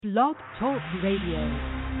Blog Talk Radio.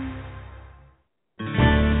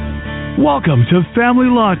 Welcome to Family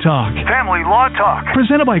Law Talk. Family Law Talk.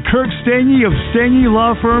 Presented by Kirk Stange of Stange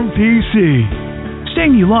Law Firm, P.C.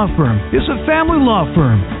 Stange Law Firm is a family law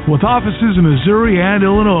firm with offices in Missouri and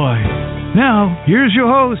Illinois. Now, here's your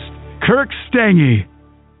host, Kirk Stange.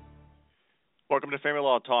 Welcome to Family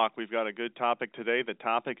Law Talk. We've got a good topic today. The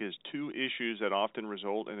topic is two issues that often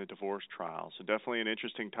result in a divorce trial. So definitely an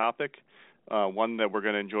interesting topic, one that we're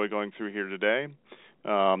going to enjoy going through here today.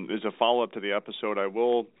 As a follow-up to the episode, I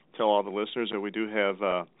will tell all the listeners that we do have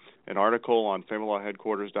an article on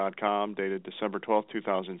familylawheadquarters.com dated December 12,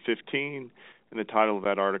 2015. And the title of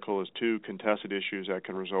that article is Two Contested Issues That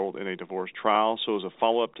Can Result in a Divorce Trial. So as a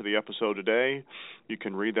follow-up to the episode today, you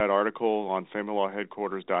can read that article on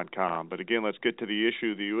familylawheadquarters.com. But again, let's get to the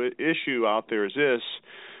issue. The issue out there is this,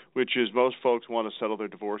 which is most folks want to settle their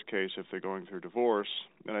divorce case if they're going through divorce.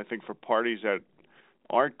 And I think for parties that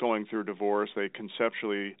aren't going through divorce, they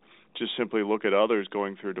conceptually just simply look at others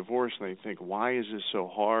going through divorce and they think, why is this so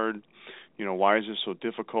hard? Why is this so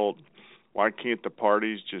difficult? Why can't the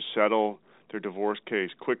parties just settle their divorce case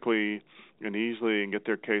quickly and easily and get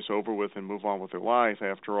their case over with and move on with their life?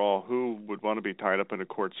 After all, who would want to be tied up in a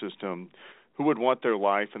court system? Who would want their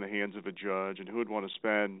life in the hands of a judge? And who would want to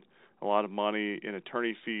spend a lot of money in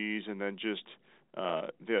attorney fees and then just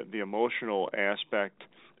the emotional aspect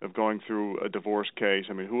of going through a divorce case?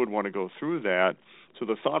 I mean, who would want to go through that? So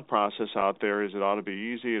the thought process out there is it ought to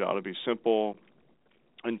be easy, it ought to be simple,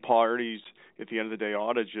 and parties at the end of the day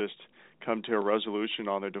ought to just come to a resolution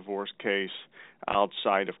on their divorce case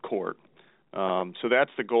outside of court. So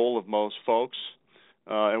that's the goal of most folks.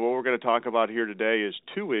 And what we're going to talk about here today is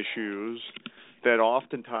two issues that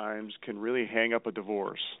oftentimes can really hang up a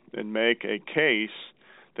divorce and make a case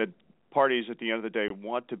that parties at the end of the day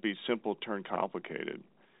want to be simple turn complicated.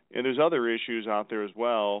 And there's other issues out there as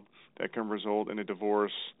well that can result in a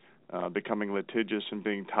divorce becoming litigious and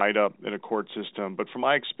being tied up in a court system. But from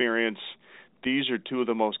my experience, these are two of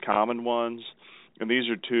the most common ones, and these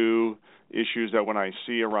are two issues that when I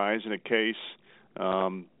see arise in a case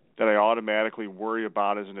that I automatically worry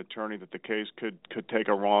about as an attorney that the case could take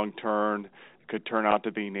a wrong turn, it could turn out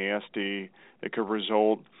to be nasty, it could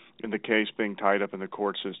result in the case being tied up in the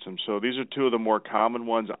court system. So these are two of the more common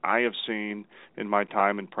ones I have seen in my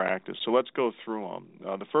time in practice. So let's go through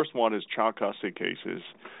them. The first one is child custody cases.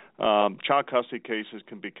 Child custody cases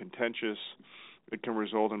can be contentious. It can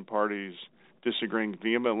result in parties disagreeing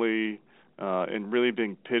vehemently and really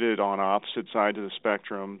being pitted on opposite sides of the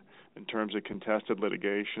spectrum in terms of contested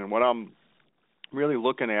litigation. And what I'm really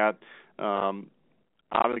looking at out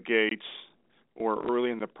of the gates or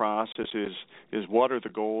early in the process is what are the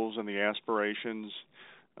goals and the aspirations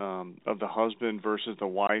of the husband versus the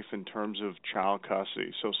wife in terms of child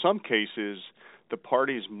custody. So some cases the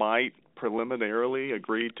parties might preliminarily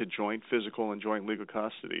agree to joint physical and joint legal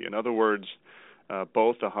custody. In other words,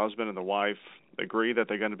 both the husband and the wife agree that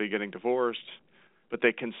they're going to be getting divorced, but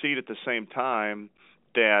they concede at the same time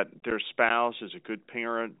that their spouse is a good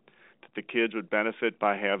parent, that the kids would benefit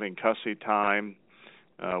by having custody time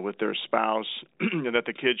with their spouse, and that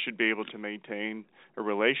the kids should be able to maintain a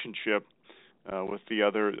relationship with the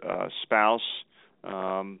other spouse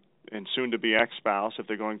and soon-to-be ex-spouse if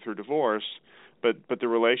they're going through divorce, but the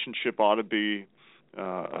relationship ought to be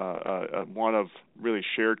one of really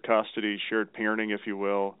shared custody, shared parenting, if you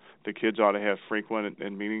will. The kids ought to have frequent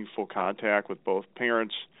and meaningful contact with both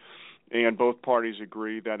parents, and both parties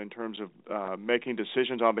agree that in terms of making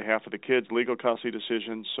decisions on behalf of the kids, legal custody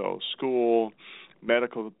decisions, so school,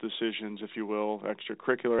 medical decisions, if you will,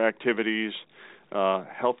 extracurricular activities,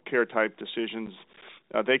 healthcare type decisions,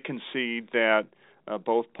 they concede that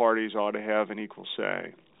both parties ought to have an equal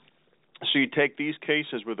say. So you take these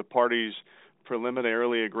cases where the parties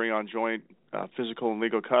preliminarily agree on joint physical and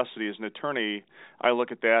legal custody. As an attorney, I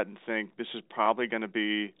look at that and think this is probably going to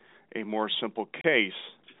be a more simple case.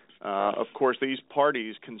 Of course, these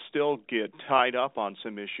parties can still get tied up on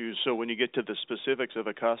some issues. So when you get to the specifics of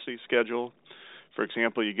a custody schedule, for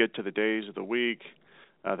example, you get to the days of the week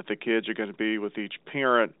that the kids are going to be with each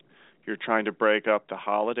parent, you're trying to break up the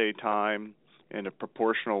holiday time in a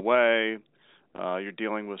proportional way. You're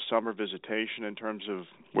dealing with summer visitation in terms of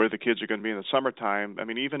where the kids are going to be in the summertime. I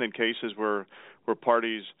mean, even in cases where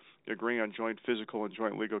parties agree on joint physical and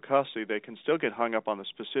joint legal custody, they can still get hung up on the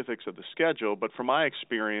specifics of the schedule. But from my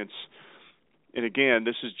experience, and again,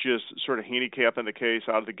 this is just sort of handicapping the case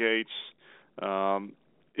out of the gates,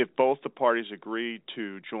 if both the parties agree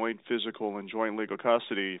to joint physical and joint legal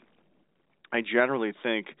custody, I generally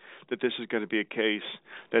think that this is going to be a case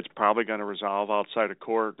that's probably going to resolve outside of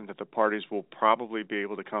court, and that the parties will probably be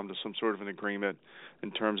able to come to some sort of an agreement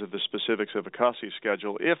in terms of the specifics of a custody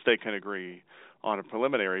schedule if they can agree on a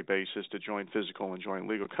preliminary basis to joint physical and joint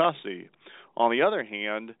legal custody. On the other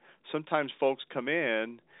hand, sometimes folks come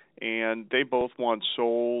in and they both want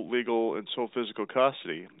sole legal and sole physical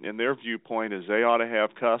custody, and their viewpoint is they ought to have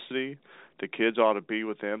custody. The kids ought to be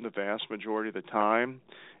with them the vast majority of the time.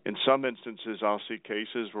 In some instances, I'll see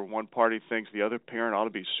cases where one party thinks the other parent ought to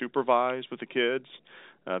be supervised with the kids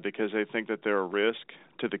because they think that they're a risk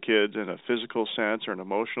to the kids in a physical sense or an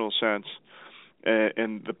emotional sense,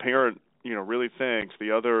 and the parent, really thinks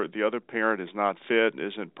the other parent is not fit,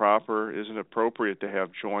 isn't proper, isn't appropriate to have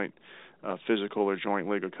joint physical or joint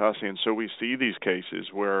legal custody. And so we see these cases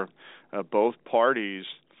where both parties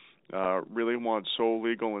really want sole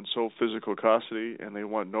legal and sole physical custody, and they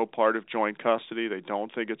want no part of joint custody. They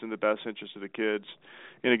don't think it's in the best interest of the kids.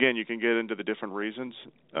 And again, you can get into the different reasons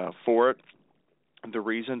for it. The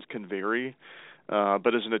reasons can vary.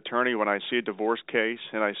 But as an attorney, when I see a divorce case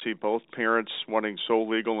and I see both parents wanting sole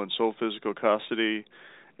legal and sole physical custody,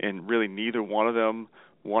 and really neither one of them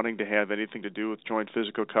wanting to have anything to do with joint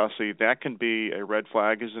physical custody, that can be a red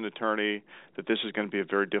flag as an attorney that this is going to be a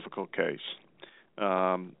very difficult case.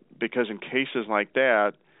 Because in cases like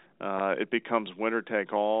that, it becomes winner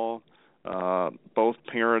take all. Both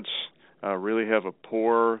parents really have a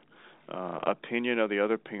poor opinion of the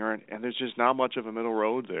other parent, and there's just not much of a middle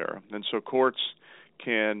road there. And so courts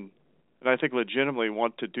can, and I think legitimately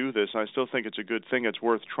want to do this, and I still think it's a good thing, it's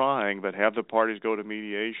worth trying, but have the parties go to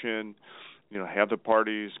mediation, have the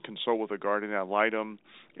parties consult with a guardian ad litem,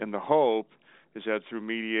 and the hope is that through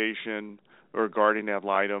mediation or guardian ad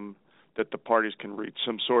litem, that the parties can reach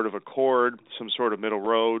some sort of accord, some sort of middle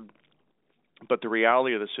road. But the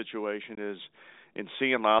reality of the situation is, in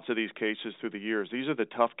seeing lots of these cases through the years, these are the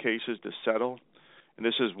tough cases to settle. And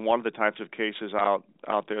this is one of the types of cases out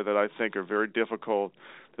there that I think are very difficult,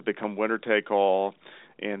 that become winner take all,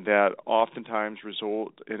 and that oftentimes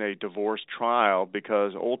result in a divorce trial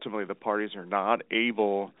because ultimately the parties are not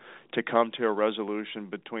able to come to a resolution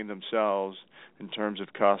between themselves in terms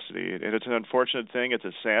of custody. And it's an unfortunate thing. It's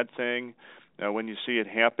a sad thing when you see it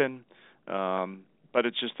happen, but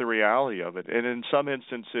it's just the reality of it. And in some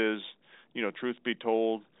instances, truth be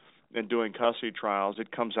told, in doing custody trials,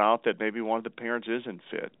 it comes out that maybe one of the parents isn't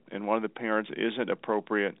fit and one of the parents isn't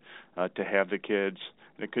appropriate to have the kids.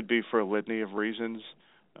 And it could be for a litany of reasons.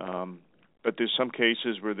 But there's some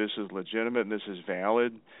cases where this is legitimate and this is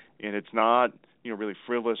valid, and it's not, really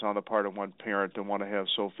frivolous on the part of one parent to want to have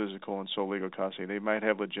sole physical and sole legal custody. They might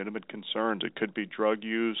have legitimate concerns. It could be drug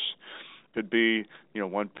use. Could be,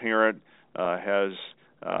 one parent has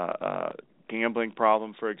a gambling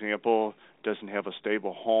problem, for example, doesn't have a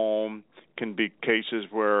stable home. Can be cases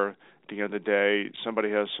where, at the end of the day, somebody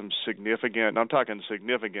has some significant, and I'm talking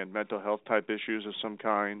significant mental health type issues of some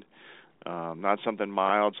kind. Not something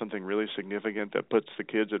mild, something really significant that puts the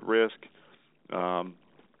kids at risk.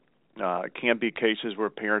 It can be cases where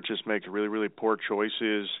parents just make really, really poor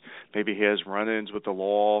choices. Maybe he has run-ins with the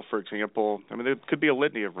law, for example. I mean, there could be a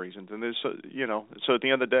litany of reasons. And there's, so at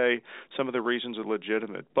the end of the day, some of the reasons are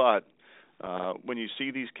legitimate. But when you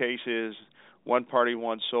see these cases, one party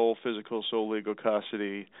wants sole physical, sole legal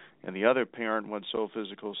custody, and the other parent wants sole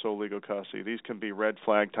physical, sole legal custody. These can be red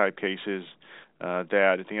flag type cases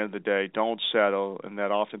that, at the end of the day, don't settle, and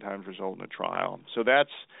that oftentimes result in a trial. So that's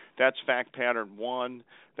fact pattern one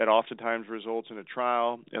that oftentimes results in a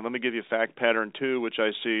trial. And let me give you fact pattern two, which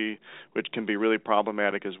I see, which can be really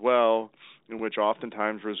problematic as well, and which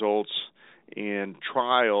oftentimes results in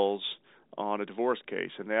trials on a divorce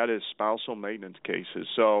case, and that is spousal maintenance cases.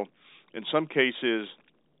 So in some cases,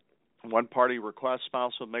 one party requests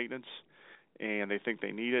spousal maintenance, and they think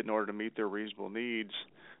they need it in order to meet their reasonable needs.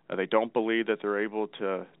 They don't believe that they're able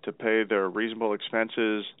to pay their reasonable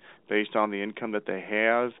expenses based on the income that they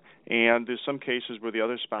have. And there's some cases where the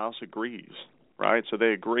other spouse agrees, right? So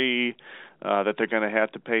they agree that they're going to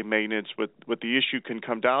have to pay maintenance. What the issue can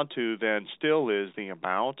come down to then still is the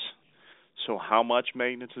amount. So how much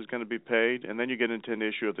maintenance is going to be paid? And then you get into an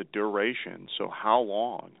issue of the duration. So how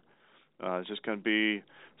long? Is this going to be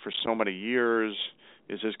for so many years?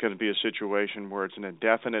 Is this going to be a situation where it's an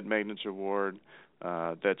indefinite maintenance award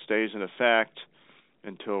that stays in effect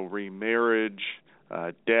until remarriage,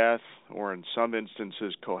 death, or in some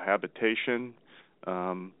instances cohabitation,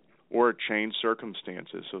 or changed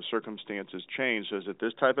circumstances? So circumstances change. So is it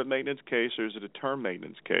this type of maintenance case, or is it a term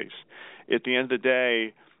maintenance case? At the end of the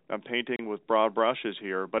day, I'm painting with broad brushes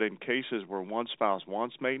here, but in cases where one spouse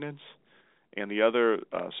wants maintenance and the other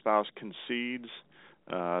spouse concedes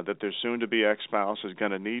that their soon-to-be ex-spouse is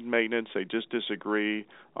going to need maintenance. They just disagree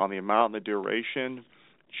on the amount and the duration.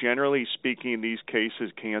 Generally speaking, these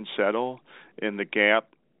cases can settle, and the gap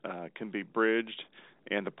can be bridged,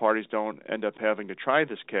 and the parties don't end up having to try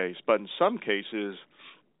this case. But in some cases,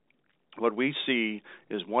 what we see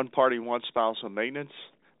is one party wants spousal maintenance.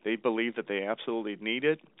 They believe that they absolutely need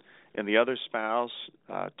it, and the other spouse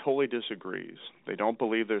totally disagrees. They don't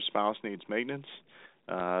believe their spouse needs maintenance.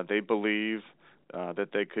 They believe that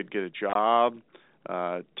they could get a job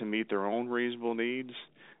to meet their own reasonable needs,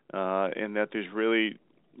 and that there's really,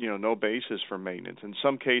 no basis for maintenance. In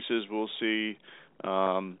some cases, we'll see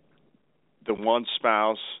the one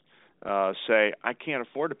spouse say, "I can't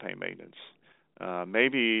afford to pay maintenance.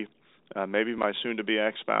 Maybe my soon-to-be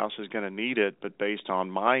ex-spouse is going to need it, but based on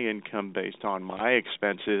my income, based on my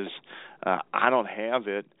expenses, I don't have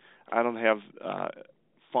it. I don't have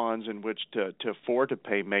funds in which to afford to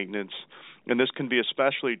pay maintenance." And this can be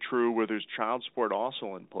especially true where there's child support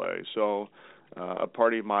also in play. So a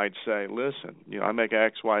party might say, "Listen, I make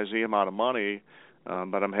X, Y, Z amount of money,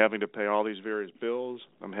 but I'm having to pay all these various bills.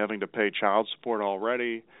 I'm having to pay child support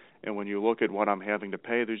already, and when you look at what I'm having to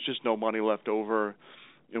pay, there's just no money left over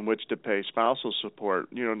in which to pay spousal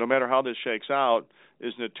support." No matter how this shakes out,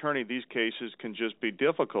 as an attorney, these cases can just be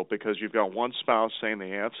difficult because you've got one spouse saying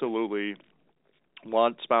they absolutely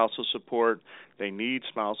want spousal support, they need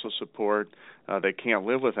spousal support, they can't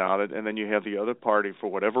live without it, and then you have the other party, for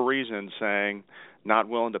whatever reason, saying not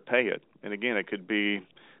willing to pay it. And again, it could be,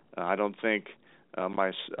 I don't think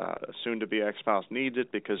my soon-to-be ex-spouse needs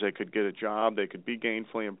it because they could get a job, they could be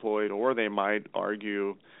gainfully employed, or they might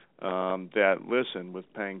argue that, listen, with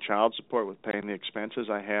paying child support, with paying the expenses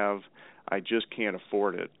I have, I just can't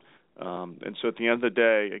afford it. And so at the end of the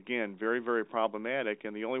day, again, very, very problematic,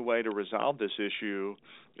 and the only way to resolve this issue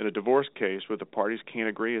in a divorce case where the parties can't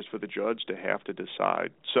agree is for the judge to have to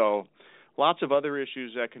decide. So lots of other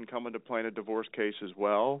issues that can come into play in a divorce case as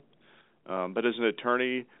well. But as an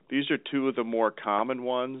attorney, these are two of the more common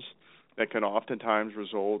ones that can oftentimes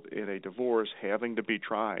result in a divorce having to be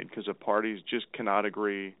tried because the parties just cannot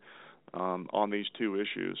agree on these two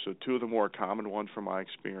issues. So two of the more common ones from my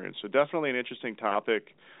experience. So definitely an interesting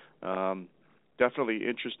topic, definitely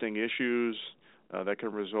interesting issues that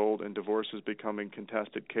can result in divorces becoming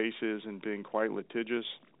contested cases and being quite litigious.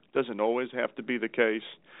 Doesn't always have to be the case.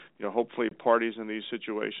 Hopefully parties in these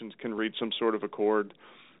situations can reach some sort of accord.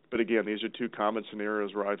 But again, these are two common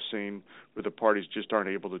scenarios where I've seen where the parties just aren't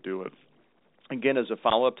able to do it. Again, as a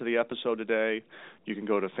follow-up to the episode today, you can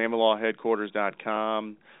go to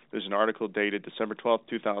familylawheadquarters.com. There's an article dated December 12,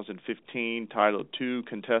 2015, titled 2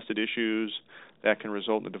 Contested Issues That Can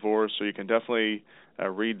Result in a Divorce. So you can definitely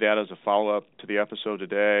read that as a follow-up to the episode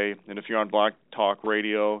today. And if you're on Blog Talk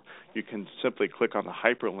Radio, you can simply click on the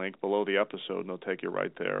hyperlink below the episode, and it'll take you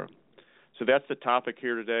right there. So that's the topic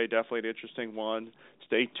here today. Definitely an interesting one.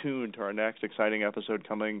 Stay tuned to our next exciting episode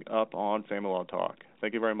coming up on Family Law Talk.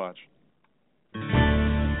 Thank you very much.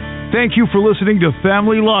 Thank you for listening to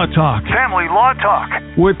Family Law Talk. Family Law Talk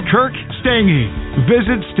with Kirk Stange.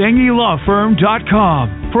 Visit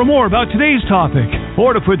StangeLawFirm.com for more about today's topic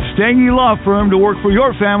or to put Stange Law Firm to work for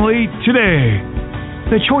your family today.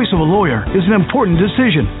 The choice of a lawyer is an important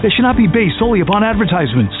decision that should not be based solely upon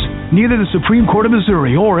advertisements. Neither the Supreme Court of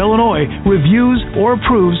Missouri or Illinois reviews or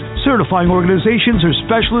approves certifying organizations or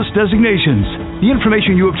specialist designations. The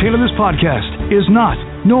information you obtain on this podcast is not,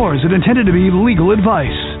 nor is it intended to be legal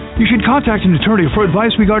advice. You should contact an attorney for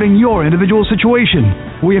advice regarding your individual situation.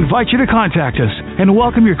 We invite you to contact us and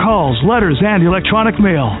welcome your calls, letters, and electronic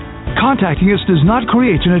mail. Contacting us does not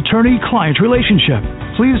create an attorney-client relationship.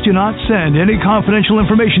 Please do not send any confidential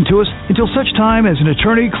information to us until such time as an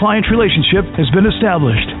attorney-client relationship has been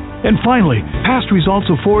established. And finally, past results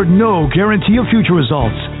afford no guarantee of future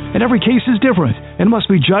results, and every case is different and must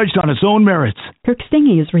be judged on its own merits. Kirk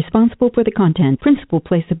Stange is responsible for the content. Principal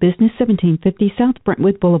place of business, 1750 South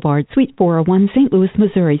Brentwood Boulevard, Suite 401, St. Louis,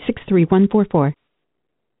 Missouri, 63144.